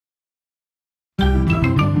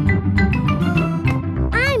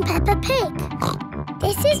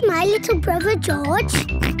is my little brother George.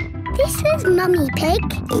 This is Mummy Pig.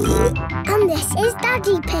 And this is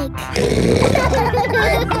Daddy Pig.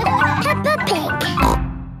 Peppa Pig.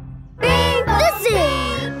 The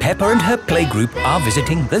zoo. Peppa and her playgroup are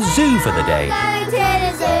visiting the zoo for the day. Going to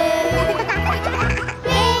the zoo.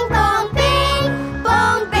 Bing bong bing,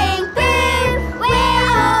 bong bing boom. We're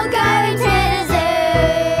all going to the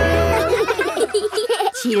zoo.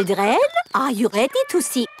 Children, are you ready to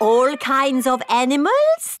see all kinds of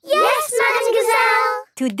animals? Yes, Madam Gazelle.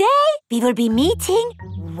 Today, we will be meeting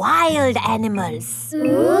wild animals.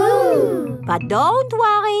 Ooh. But don't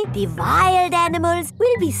worry, the wild animals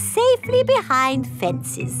will be safely behind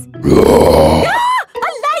fences. A lion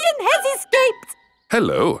has escaped!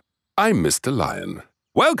 Hello, I'm Mr. Lion.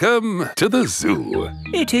 Welcome to the zoo.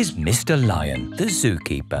 It is Mr. Lion, the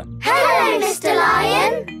zookeeper. Hello, Mr.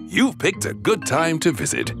 Lion. You've picked a good time to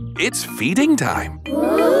visit. It's feeding time.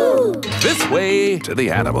 Ooh. This way to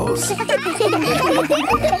the animals.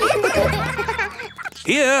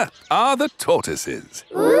 Here are the tortoises.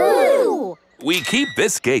 Ooh. We keep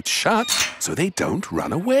this gate shut so they don't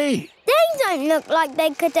run away. They don't look like they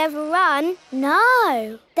could ever run.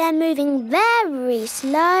 No, they're moving very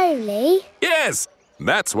slowly. Yes,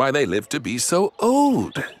 that's why they live to be so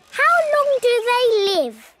old. How long do they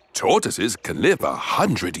live? Tortoises can live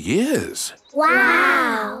 100 years.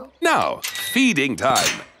 Wow. Now, feeding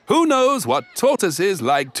time. Who knows what tortoises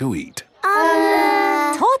like to eat?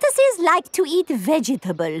 Tortoises like to eat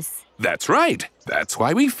vegetables. That's right. That's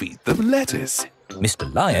why we feed them lettuce.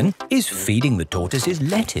 Mr. Lion is feeding the tortoises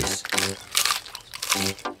lettuce.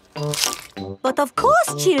 But of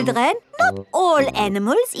course, children, not all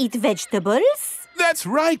animals eat vegetables. That's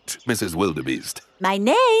right, Mrs. Wildebeest. My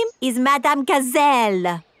name is Madame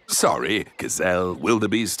Gazelle. Sorry, gazelle,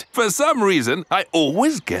 wildebeest. For some reason, I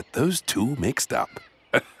always get those two mixed up.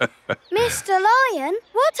 Mr. Lion,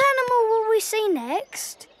 what animal will we see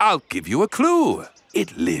next? I'll give you a clue.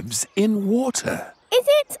 It lives in water. Is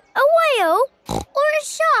it a whale or a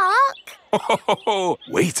shark? Oh,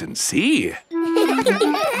 wait and see.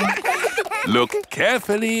 Look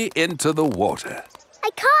carefully into the water. I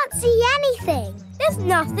can't see anything. There's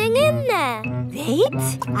nothing in there. Wait,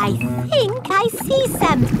 I think I see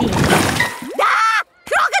something. Ah!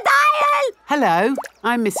 Crocodile! Hello,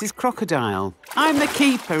 I'm Mrs. Crocodile. I'm the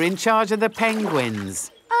keeper in charge of the penguins.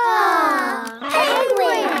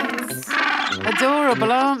 Penguins!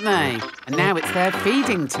 Adorable, aren't they? And now it's their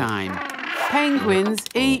feeding time. Penguins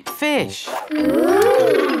eat fish.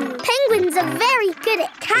 Ooh. Penguins are very good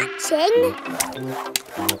at catching.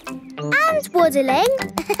 And waddling.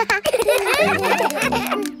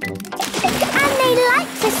 And they like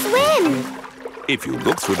to swim. If you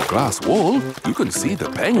look through the glass wall, you can see the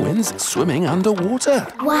penguins swimming underwater.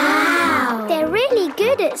 Wow! They're really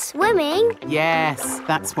good at swimming. Yes,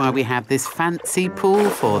 that's why we have this fancy pool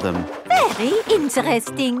for them. Very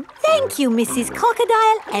interesting. Thank you, Mrs.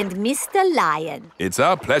 Crocodile and Mr. Lion. It's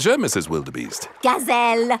our pleasure, Mrs. Wildebeest.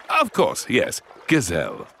 Gazelle. Of course, yes,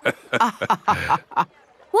 gazelle.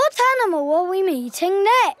 What animal are we meeting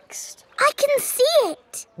next? I can see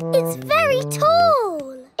it. It's very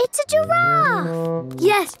tall. It's a giraffe.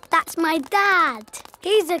 Yes, that's my dad.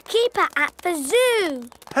 He's a keeper at the zoo.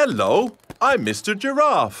 Hello, I'm Mr.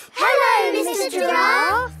 Giraffe. Hello, Mr.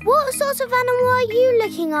 Giraffe. What sort of animal are you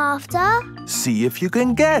looking after? See if you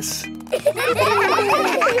can guess. Look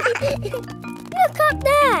up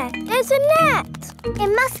there. There's a net. It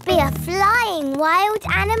must be a flying wild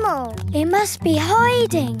animal. It must be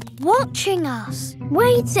hiding, watching us,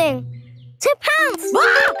 waiting to pounce.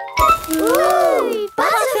 Ooh,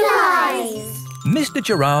 butterflies. Mr.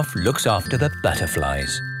 Giraffe looks after the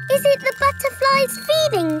butterflies. Is it the butterflies'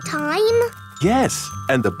 feeding time? Yes,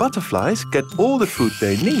 and the butterflies get all the food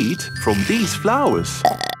they need from these flowers.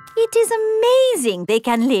 It is amazing they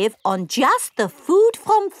can live on just the food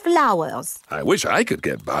from flowers. I wish I could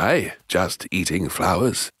get by just eating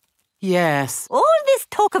flowers. Yes. All this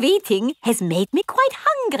talk of eating has made me quite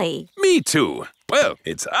hungry. Me too. Well,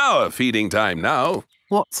 it's our feeding time now.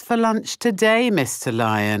 What's for lunch today, Mr.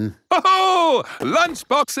 Lion? Oh, lunch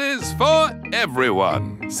boxes for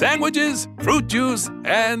everyone. Sandwiches, fruit juice,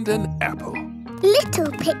 and an apple.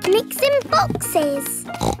 Little picnics in boxes.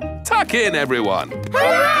 Tuck in, everyone.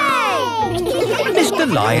 Hooray! Mr.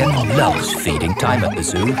 Lion loves feeding time at the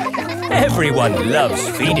zoo. Everyone loves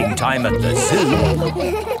feeding time at the zoo.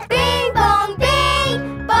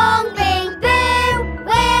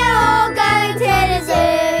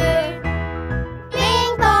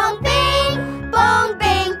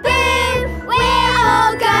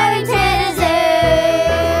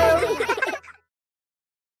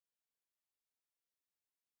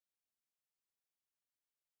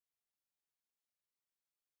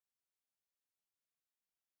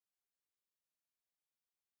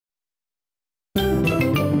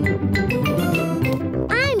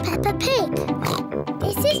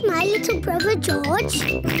 little brother George.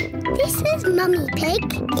 This is Mummy Pig.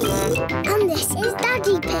 And this is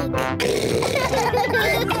Daddy Pig.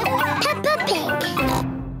 Peppa Pig.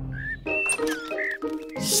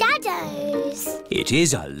 Shadows. It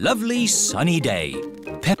is a lovely sunny day.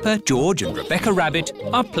 Peppa, George and Rebecca Rabbit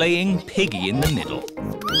are playing Piggy in the middle.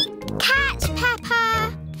 Catch,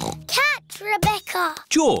 Peppa. Catch, Rebecca.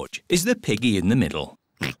 George is the piggy in the middle.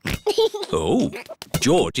 Oh,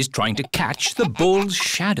 George is trying to catch the ball's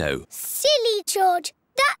shadow. Silly George.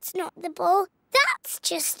 That's not the ball. That's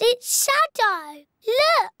just its shadow.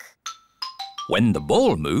 Look. When the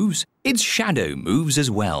ball moves, its shadow moves as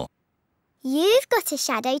well. You've got a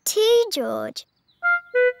shadow too, George.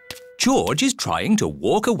 George is trying to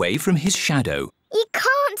walk away from his shadow. You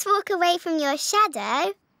can't walk away from your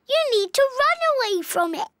shadow. You need to run away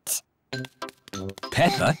from it.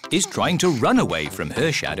 Peppa is trying to run away from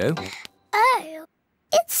her shadow. Oh,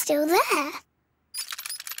 it's still there.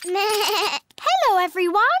 Hello,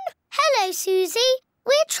 everyone. Hello, Suzy.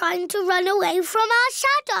 We're trying to run away from our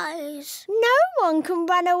shadows. No one can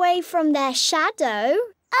run away from their shadow.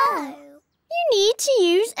 Oh. You need to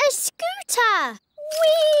use a scooter.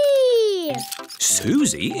 Whee!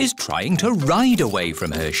 Suzy is trying to ride away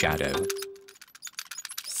from her shadow.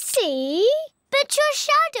 See? But your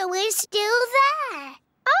shadow is still there.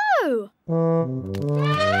 Oh!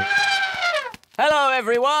 Hello,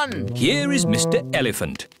 everyone. Here is Mr.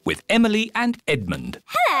 Elephant with Emily and Edmund.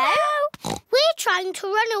 Hello. We're trying to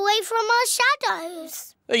run away from our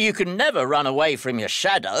shadows. You can never run away from your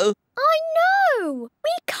shadow. I know!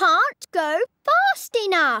 We can't go fast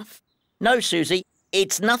enough. No, Suzy,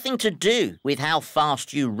 it's nothing to do with how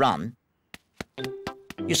fast you run.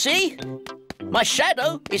 You see? My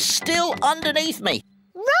shadow is still underneath me.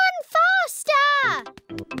 Run faster!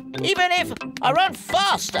 Even if I run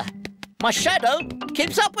faster, my shadow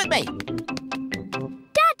keeps up with me.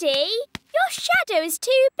 Daddy, your shadow is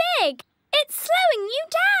too big. It's slowing you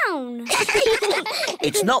down.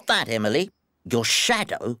 It's not that, Emily. Your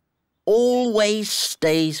shadow always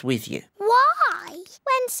stays with you. Why?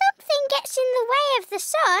 When something gets in the way of the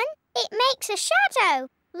sun, it makes a shadow,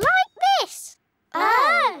 like this.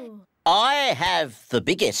 Oh. I have the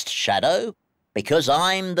biggest shadow because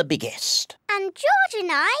I'm the biggest. And George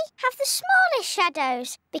and I have the smallest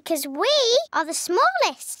shadows because we are the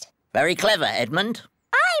smallest. Very clever, Edmund.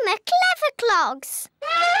 I'm a clever clogs.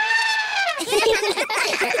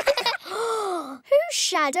 Whose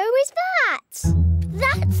shadow is that?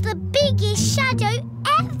 That's the biggest shadow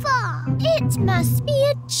ever. It must be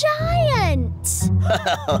a giant.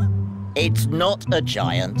 It's not a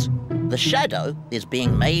giant. The shadow is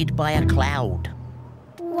being made by a cloud.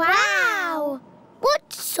 Wow.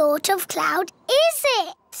 What sort of cloud is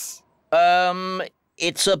it?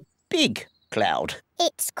 It's a big cloud.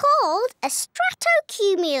 It's called a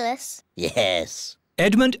stratocumulus. Yes.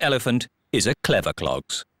 Edmund Elephant is a clever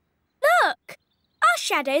clogs. Look, our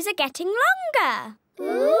shadows are getting longer.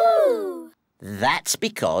 Ooh. That's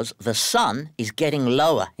because the sun is getting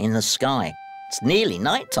lower in the sky. It's nearly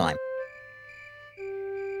night time.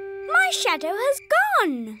 My shadow has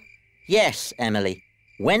gone. Yes, Emily.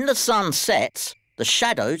 When the sun sets, the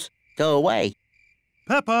shadows go away.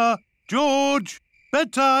 Peppa, George,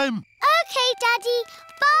 bedtime. OK, Daddy.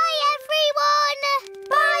 Bye, everyone.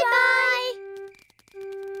 Bye-bye.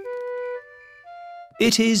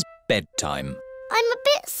 It is bedtime. I'm a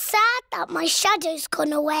bit sad that my shadow's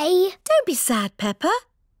gone away. Don't be sad, Peppa.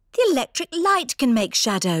 The electric light can make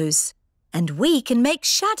shadows. And we can make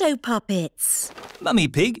shadow puppets. Mummy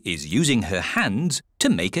Pig is using her hands to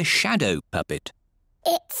make a shadow puppet.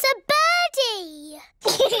 It's a birdie.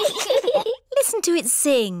 Listen to it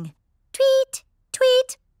sing. Tweet,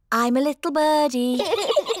 tweet, I'm a little birdie.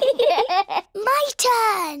 My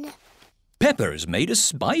turn. Peppa has made a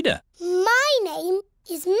spider. My name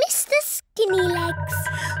is Mr. Skinny Legs.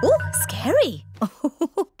 Oh, scary.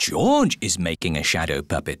 George is making a shadow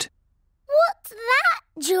puppet. What's that,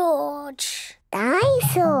 George?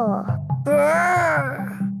 Dinosaur.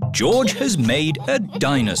 Brrr. George has made a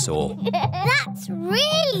dinosaur. That's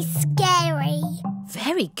really scary.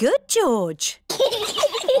 Very good, George.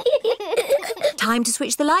 Time to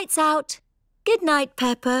switch the lights out. Good night,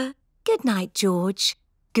 Peppa. Good night, George.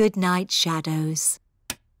 Good night, shadows.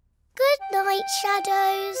 Good night,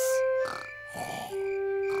 shadows.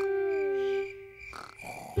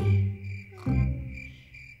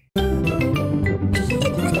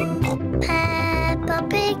 Peppa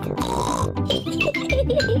Pig.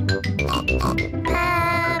 Peppa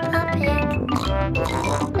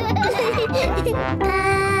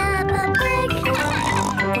Pig.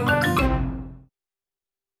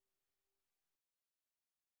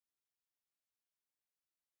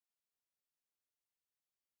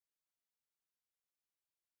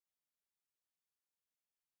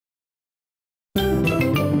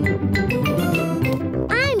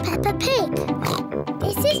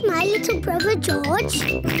 is my little brother George.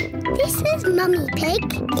 This is Mummy Pig.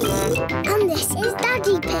 And this is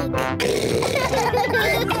Daddy Pig.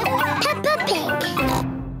 Peppa Pig.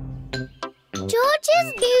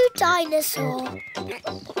 George's new dinosaur.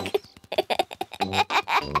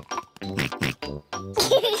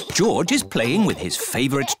 George is playing with his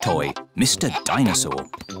favourite toy, Mr. Dinosaur.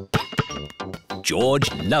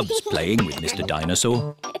 George loves playing with Mr.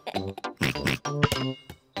 Dinosaur.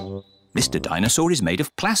 Mr. Dinosaur is made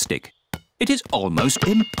of plastic. It is almost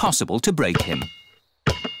impossible to break him.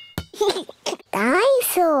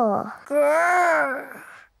 Dinosaur. Grrr.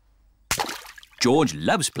 George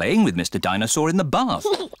loves playing with Mr. Dinosaur in the bath.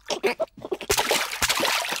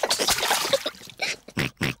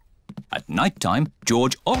 At night time,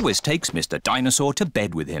 George always takes Mr. Dinosaur to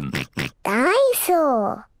bed with him.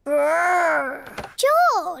 Dinosaur. Grrr.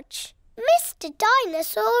 George, Mr.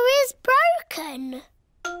 Dinosaur is broken.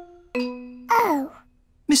 Oh.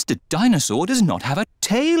 Mr. Dinosaur does not have a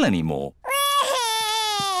tail anymore.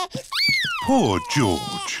 Poor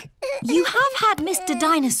George. You have had Mr.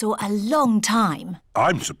 Dinosaur a long time.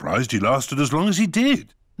 I'm surprised he lasted as long as he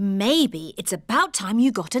did. Maybe it's about time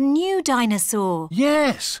you got a new dinosaur.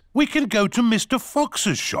 Yes, we can go to Mr.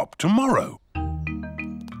 Fox's shop tomorrow.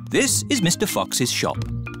 This is Mr. Fox's shop.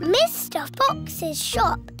 Mr. Fox's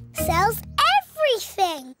shop sells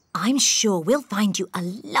everything. I'm sure we'll find you a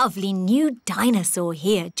lovely new dinosaur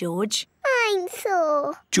here, George.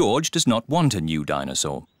 Dinosaur. George does not want a new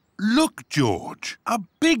dinosaur. Look, George, a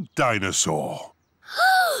big dinosaur.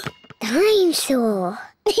 Dinosaur.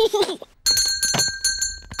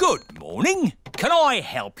 Good morning. Can I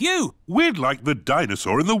help you? We'd like the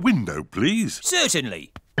dinosaur in the window, please.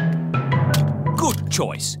 Certainly. Good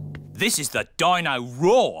choice. This is the Dino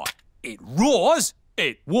Roar. It roars,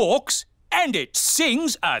 it walks, and it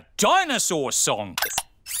sings a dinosaur song.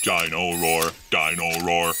 Dino roar,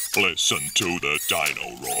 listen to the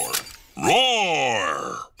dino roar.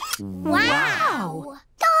 Roar! Wow!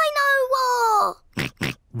 Dino Roar!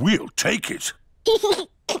 We'll take it.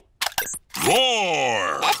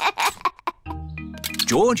 Roar!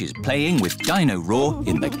 George is playing with Dino Roar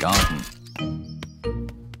in the garden.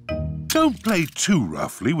 Don't play too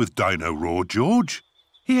roughly with Dino Roar, George.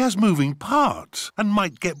 He has moving parts and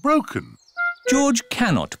might get broken. George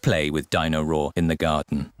cannot play with Dino Roar in the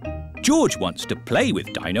garden. George wants to play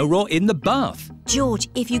with Dino Roar in the bath. George,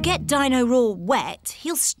 if you get Dino Roar wet,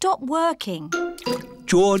 he'll stop working.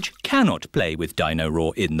 George cannot play with Dino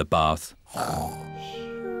Roar in the bath.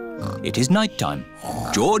 It is night time.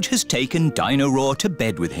 George has taken Dino Roar to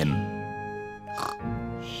bed with him.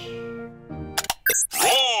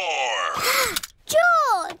 Roar!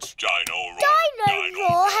 George! Dino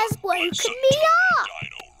Roar has woken me up.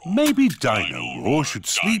 Maybe Dino Roar should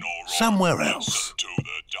sleep somewhere else.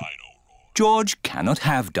 George cannot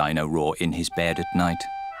have Dino Roar in his bed at night.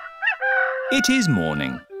 It is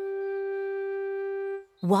morning.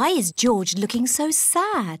 Why is George looking so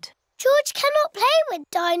sad? George cannot play with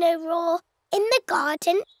Dino Roar in the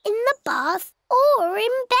garden, in the bath, or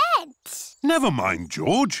in bed. Never mind,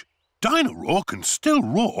 George. Dino Roar can still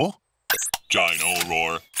roar. Dino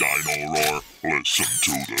roar, listen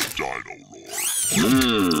to the dino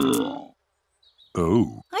roar.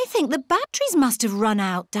 Oh. I think the batteries must have run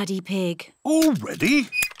out, Daddy Pig. Already?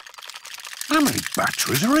 How many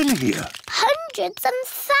batteries are in here? Hundreds and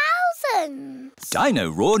thousands.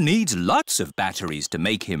 Dino Roar needs lots of batteries to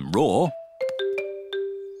make him roar.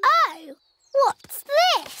 Oh, what's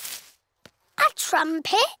this? A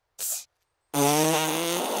trumpet?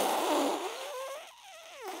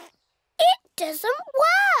 It doesn't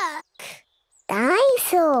work.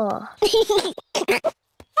 Dinosaur.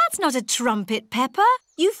 That's not a trumpet, Peppa.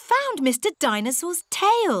 You found Mr. Dinosaur's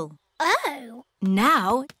tail. Oh.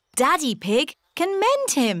 Now, Daddy Pig can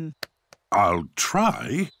mend him. I'll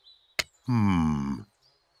try.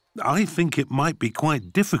 I think it might be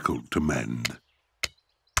quite difficult to mend.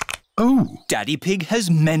 Oh! Daddy Pig has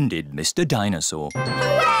mended Mr. Dinosaur.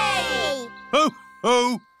 Hooray!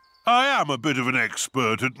 Oh! I am a bit of an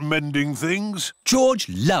expert at mending things. George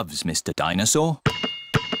loves Mr. Dinosaur.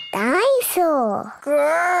 Dinosaur.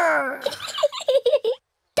 Grrr.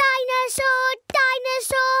 Dinosaur,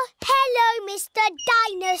 dinosaur. Hello, Mr.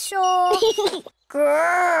 Dinosaur.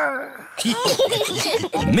 Grrr.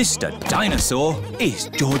 Mr. Dinosaur is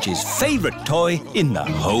George's favourite toy in the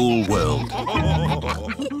whole world.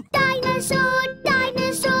 Dinosaur,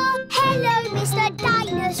 dinosaur. Hello, Mr.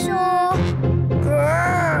 Dinosaur.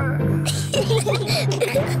 Grrr.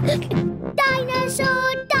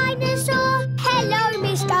 Dinosaur, dinosaur. Hello,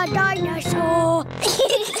 Mr. Dinosaur.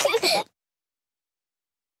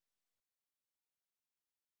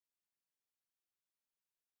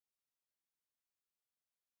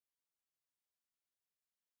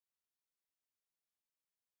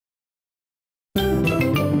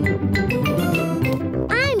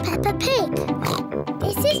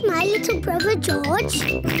 my little brother George.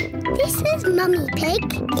 This is Mummy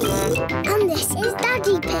Pig. And this is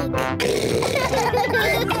Daddy Pig.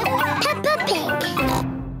 Peppa Pig.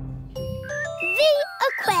 The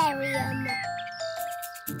aquarium.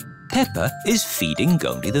 Peppa is feeding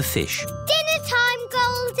Goldie the fish. Dinner time,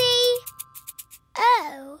 Goldie.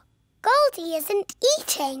 Oh, Goldie isn't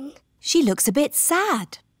eating. She looks a bit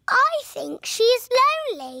sad. I think she's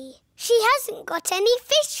lonely. She hasn't got any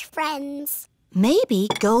fish friends. Maybe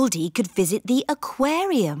Goldie could visit the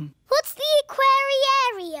aquarium. What's the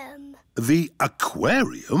aquariarium? The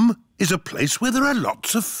aquarium is a place where there are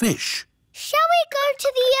lots of fish. Shall we go to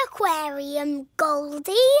the aquarium,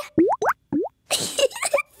 Goldie?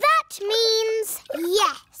 That means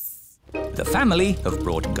yes. The family have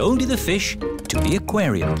brought Goldie the fish to the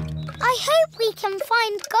aquarium. I hope we can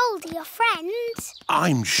find Goldie a friend.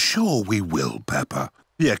 I'm sure we will, Peppa.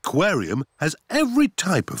 The aquarium has every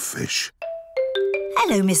type of fish.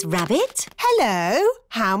 Hello, Miss Rabbit. Hello.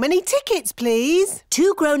 How many tickets, please?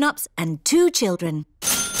 2 grown-ups and 2 children.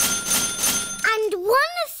 And 1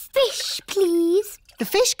 fish, please. The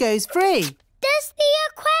fish goes free. Does the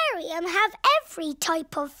aquarium have every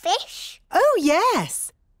type of fish? Oh,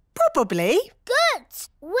 yes. Probably. Good.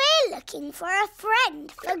 We're looking for a friend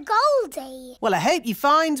for Goldie. Well, I hope you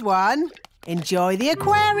find one. Enjoy the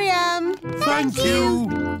aquarium. Thank you.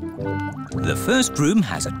 The first room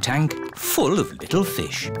has a tank full of little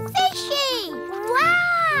fish. Fishy!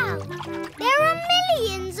 Wow! There are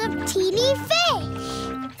millions of teeny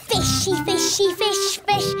fish. Fishy, fishy, fish,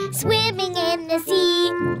 fish, swimming in the sea.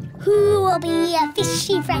 Who will be a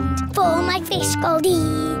fishy friend for my fish Goldie?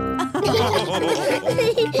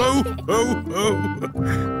 Ho, ho, ho.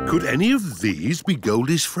 Could any of these be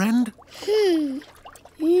Goldie's friend?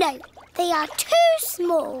 No, they are too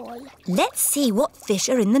small. Let's see what fish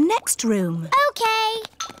are in the next room. OK.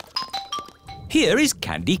 Here is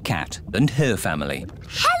Candy Cat and her family.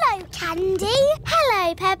 Hello, Candy.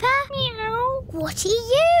 Hello, Peppa. Meow. What are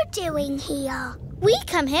you doing here? We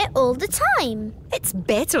come here all the time. It's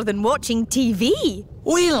better than watching TV.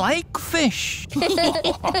 We like fish.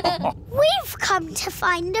 We've come to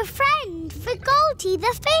find a friend for Goldie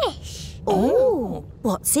the fish. Oh,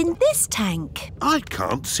 what's in this tank? I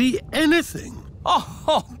can't see anything.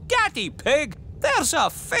 Oh, Daddy Pig, there's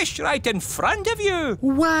a fish right in front of you.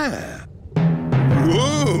 Where?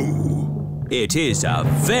 Whoa! It is a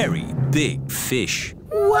very big fish.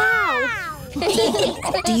 Wow!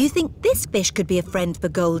 Do you think this fish could be a friend for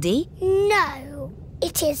Goldie? No,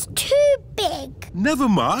 it is too big. Never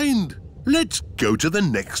mind. Let's go to the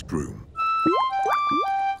next room.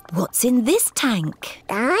 What's in this tank?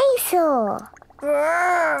 Dinosaur.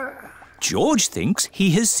 George thinks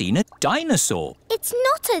he has seen a dinosaur. It's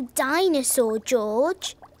not a dinosaur,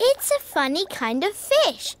 George. It's a funny kind of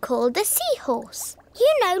fish called a seahorse.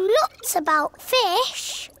 You know lots about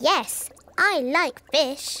fish. Yes, I like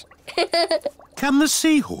fish. Can the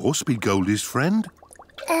seahorse be Goldie's friend?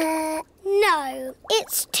 No,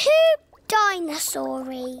 it's too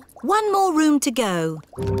dinosaur-y. 1 more room to go.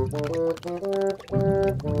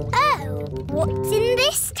 Oh, what's in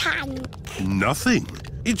this tank? Nothing.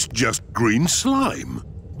 It's just green slime.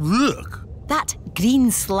 Look. That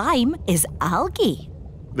green slime is algae.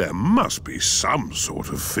 There must be some sort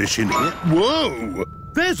of fish in here. Whoa!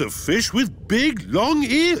 There's a fish with big, long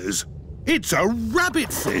ears. It's a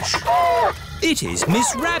rabbit fish. It is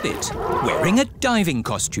Miss Rabbit, wearing a diving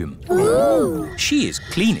costume. Ooh! She is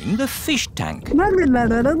cleaning the fish tank.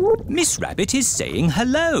 Miss Rabbit is saying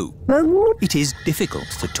hello. It is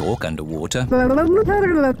difficult to talk underwater. Hello,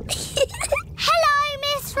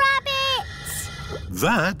 Miss Rabbit!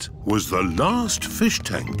 That was the last fish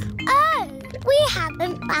tank. Oh, we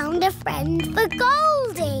haven't found a friend for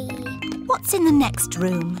Goldie. What's in the next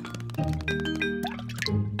room?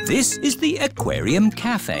 This is the Aquarium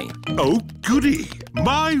Cafe. Oh, goody.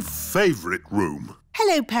 My favourite room.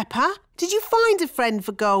 Hello, Peppa. Did you find a friend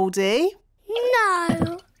for Goldie?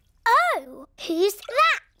 No. Oh, who's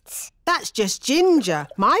that? That's just Ginger,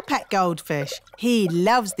 my pet goldfish. He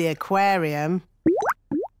loves the aquarium.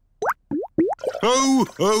 Ho,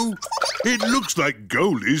 ho. It looks like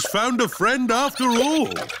Goldie's found a friend after all.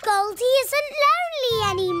 Goldie isn't lonely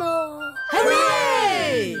anymore.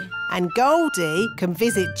 Hooray! And Goldie can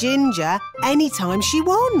visit Ginger anytime she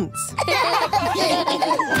wants.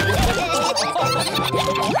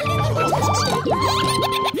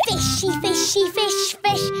 Fishy, fishy, fish,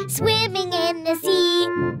 fish, swimming in the sea.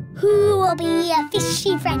 Who will be a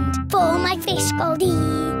fishy friend for my fish Goldie?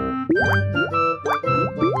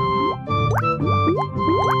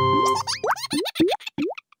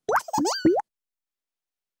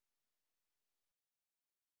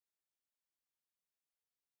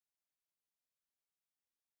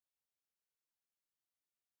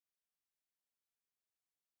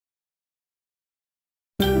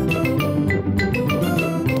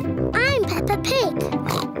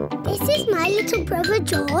 my little brother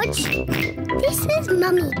George. This is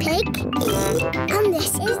Mummy Pig. And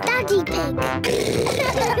this is Daddy Pig.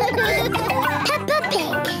 Peppa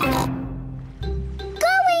Pig.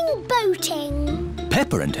 Going boating.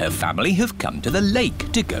 Peppa and her family have come to the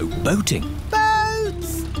lake to go boating.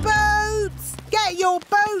 Boats! Boats! Get your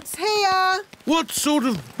boats here! What sort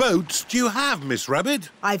of boats do you have, Miss Rabbit?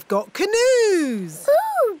 I've got canoes.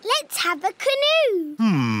 Ooh, let's have a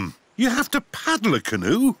canoe. You have to paddle a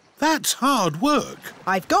canoe? That's hard work.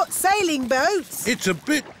 I've got sailing boats. It's a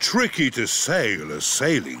bit tricky to sail a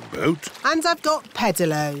sailing boat. And I've got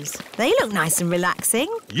pedalos. They look nice and relaxing.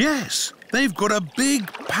 Yes, they've got a big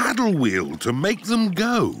paddle wheel to make them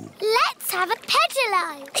go. Let's have a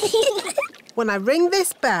pedalo. When I ring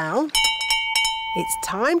this bell, it's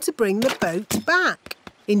time to bring the boat back.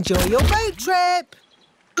 Enjoy your boat trip.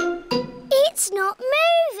 It's not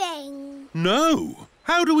moving. No.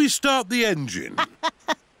 How do we start the engine?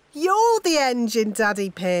 You're the engine, Daddy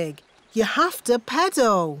Pig. You have to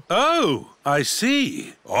pedal. Oh, I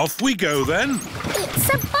see. Off we go then. It's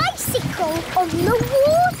a bicycle on the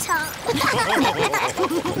water.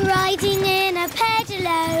 Riding in a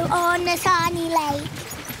pedalo on a sunny lake.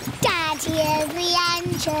 Daddy is the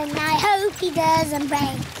engine. I hope he doesn't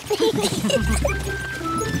break.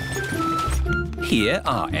 Here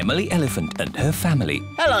are Emily Elephant and her family.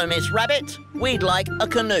 Hello, Miss Rabbit. We'd like a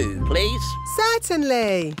canoe, please.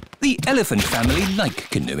 Certainly. The elephant family like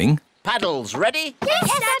canoeing. Paddles ready? Yes,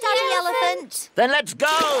 Daddy Elephant. Then let's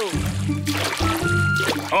go!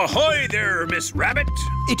 Ahoy there, Miss Rabbit.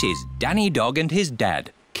 It is Danny Dog and his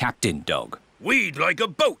dad, Captain Dog. We'd like a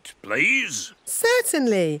boat, please.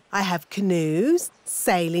 Certainly. I have canoes,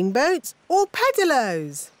 sailing boats or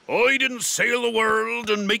pedalos. I didn't sail the world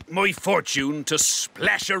and make my fortune to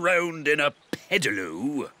splash around in a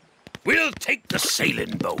pedaloo. We'll take the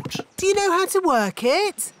sailing boat. Do you know how to work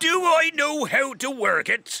it? Do I know how to work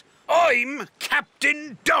it? I'm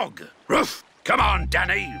Captain Dog. Ruff! Come on,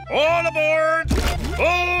 Danny. All aboard!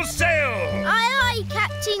 Full sail! Aye, aye,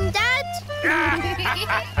 Captain Dad.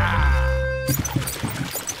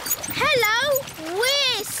 Hello,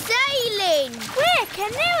 we're sailing. We're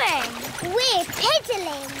canoeing. We're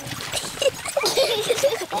pedalling.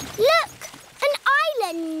 Look, an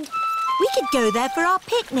island. We could go there for our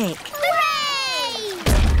picnic. Hooray!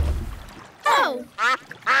 Oh.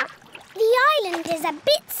 The island is a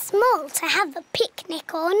bit small to have a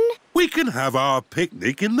picnic on. We can have our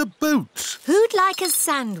picnic in the boat. Who'd like a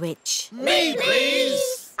sandwich? Me,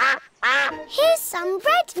 please! Here's some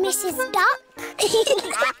bread, Mrs. Duck.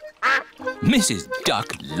 Mrs.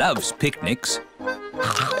 Duck loves picnics.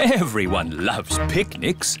 Everyone loves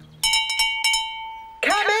picnics.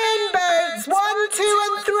 Come in, boats. 1, 2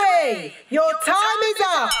 and 3. Your time is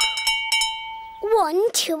up.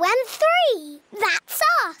 1, 2 and 3. That's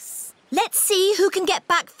us. Let's see who can get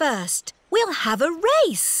back first. We'll have a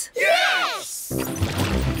race. Yes!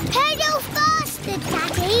 Pedal faster,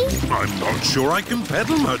 Daddy. I'm not sure I can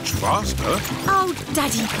pedal much faster. Oh,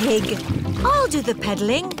 Daddy Pig. I'll do the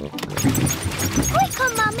pedalling. Quicker,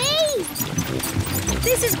 Mummy.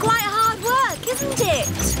 This is quite hard work, isn't it?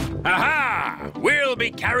 Aha! We'll be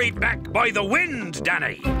carried back by the wind,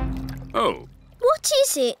 Danny. Oh, What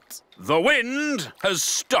is it? the wind has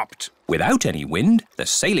stopped. Without any wind, the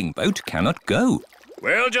sailing boat cannot go.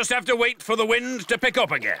 We'll just have to wait for the wind to pick up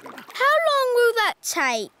again. How long will that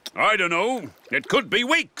take? I don't know. It could be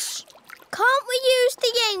weeks. Can't we use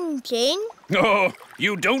the engine? Oh,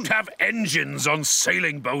 you don't have engines on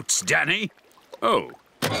sailing boats, Danny. Oh.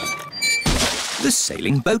 The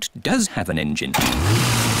sailing boat does have an engine.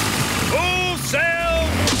 Full sail!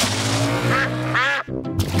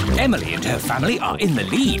 Emily and her family are in the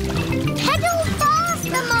lead. Pedal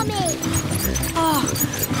faster, Mummy. Oh,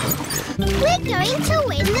 We're going to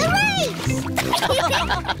win the race.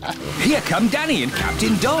 Here come Danny and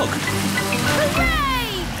Captain Dog.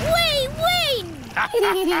 Hooray! We win!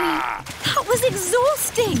 that was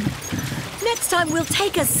exhausting. Next time we'll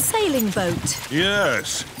take a sailing boat.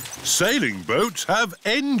 Yes, sailing boats have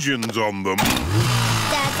engines on them.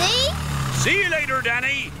 Daddy? See you later,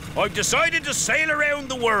 Danny. I've decided to sail around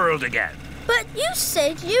the world again. But you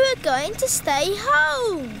said you were going to stay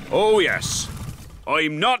home. Oh, yes.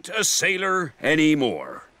 I'm not a sailor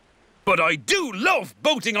anymore. But I do love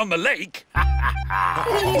boating on the lake.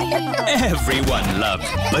 Everyone loves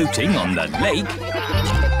boating on the lake.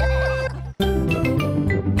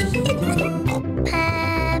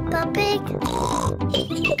 Peppa Pig.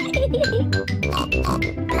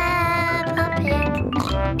 Peppa Pig.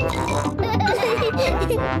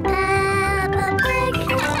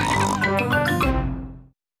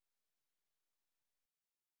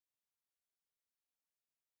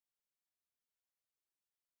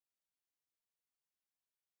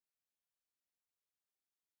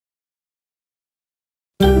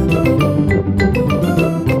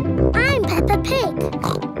 I'm Peppa Pig.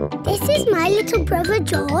 This is my little brother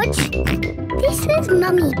George. This is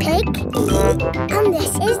Mummy Pig. And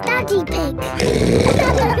this is Daddy Pig.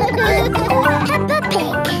 Peppa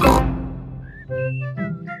Pig.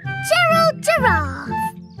 Gerald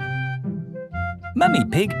Giraffe. Mummy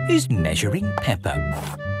Pig is measuring Peppa.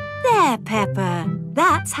 There, Peppa.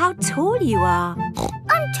 That's how tall you are.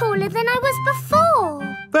 I'm taller than I was before.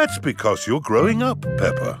 That's because you're growing up,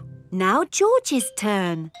 Peppa. Now George's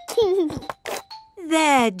turn.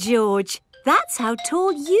 There, George. That's how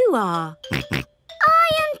tall you are. I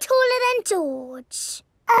am taller than George.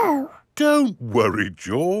 Oh. Don't worry,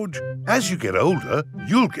 George. As you get older,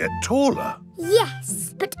 you'll get taller.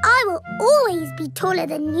 Yes, but I will always be taller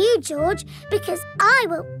than you, George, because I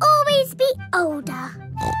will always be older.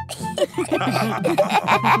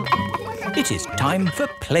 It is time for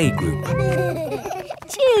playgroup.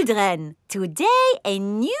 Children, today a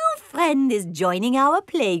new friend is joining our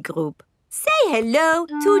playgroup. Say hello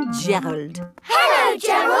to Gerald. Hello,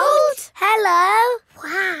 Gerald. Hello.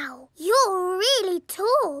 Wow, you're really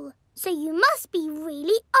tall. So you must be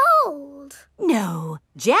really old. No,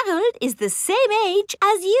 Gerald is the same age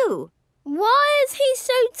as you. Why is he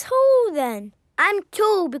so tall then? I'm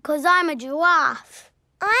tall because I'm a giraffe.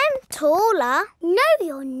 I'm taller. No,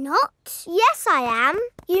 you're not. Yes, I am.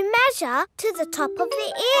 You measure to the top of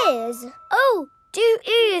the ears. Oh, do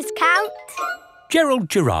ears count? Gerald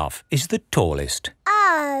Giraffe is the tallest.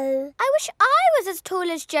 Oh, I wish I was as tall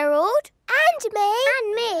as Gerald. And me.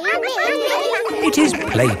 And me. And me. It is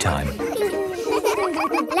playtime.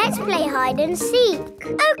 Let's play hide and seek.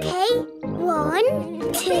 OK.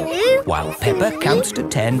 1, 2... While Peppa counts to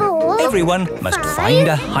 10, 4, everyone must 5, find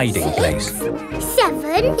a hiding 6, place.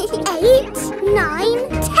 7, 8, 9,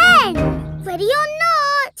 10. Ready or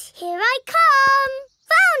not, here I come.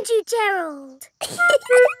 Found you, Gerald.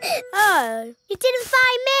 Oh, you didn't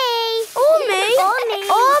find me. Or me. Or me.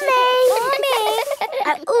 Or me. Or me. I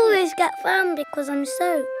always get found because I'm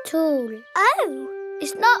so tall. Oh,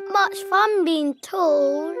 it's not much fun being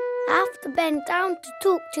tall. I have to bend down to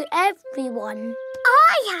talk to everyone.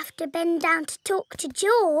 I have to bend down to talk to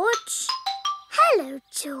George. Hello,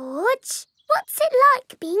 George. What's it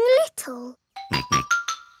like being little?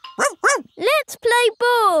 Let's play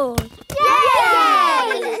ball.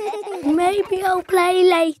 Yay! Maybe I'll play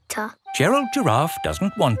later. Gerald Giraffe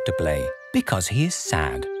doesn't want to play because he is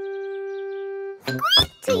sad. To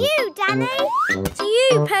you, Danny. To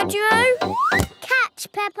you, Pedro. Catch,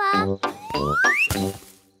 Peppa.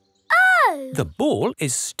 Oh! The ball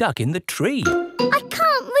is stuck in the tree. I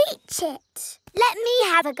can't reach it. Let me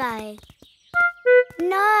have a go.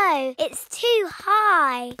 No, it's too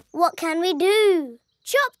high. What can we do?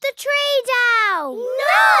 Chop the tree down!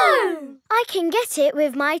 No! I can get it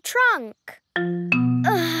with my trunk.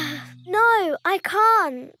 No, I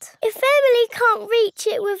can't. If Emily can't reach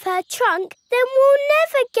it with her trunk, then we'll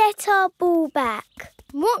never get our ball back.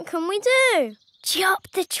 What can we do? Chop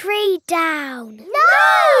the tree down.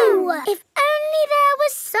 No! If only there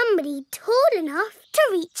was somebody tall enough to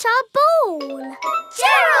reach our ball.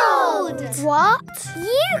 Gerald! What?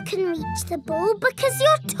 You can reach the ball because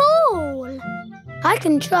you're tall. I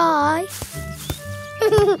can try.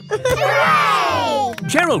 Hooray!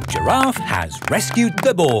 Gerald Giraffe has rescued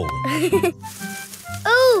the ball.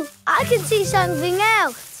 Oh, I can see something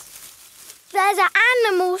else. There's an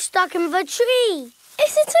animal stuck in the tree.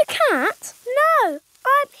 Is it a cat? No,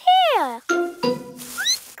 I'm here.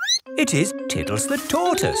 It is Tiddles the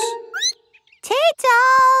tortoise.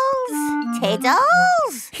 Tiddles!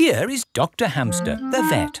 Tiddles! Here is Dr. Hamster, the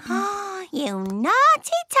vet. Oh, you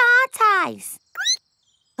naughty tortoise.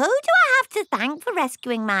 Who do I have to thank for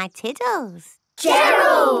rescuing my Tiddles?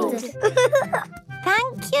 Gerald!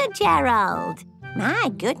 Thank you, Gerald. My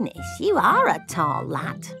goodness, you are a tall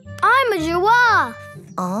lad. I'm a giraffe.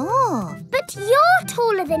 Oh. But you're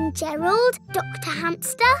taller than Gerald, Dr.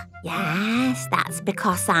 Hamster. Yes, that's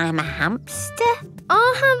because I'm a hamster.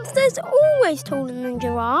 Are hamsters always taller than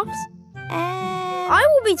giraffes? I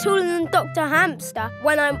will be taller than Dr. Hamster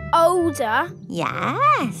when I'm older.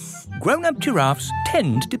 Yes. Grown-up giraffes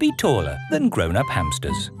tend to be taller than grown-up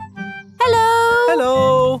hamsters. Hello.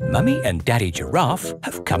 Hello. Mummy and Daddy Giraffe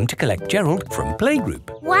have come to collect Gerald from playgroup.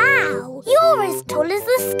 Wow, you're as tall as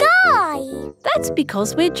the sky. That's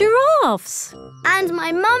because we're giraffes. And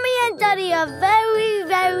my mummy and daddy are very,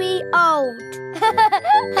 very old.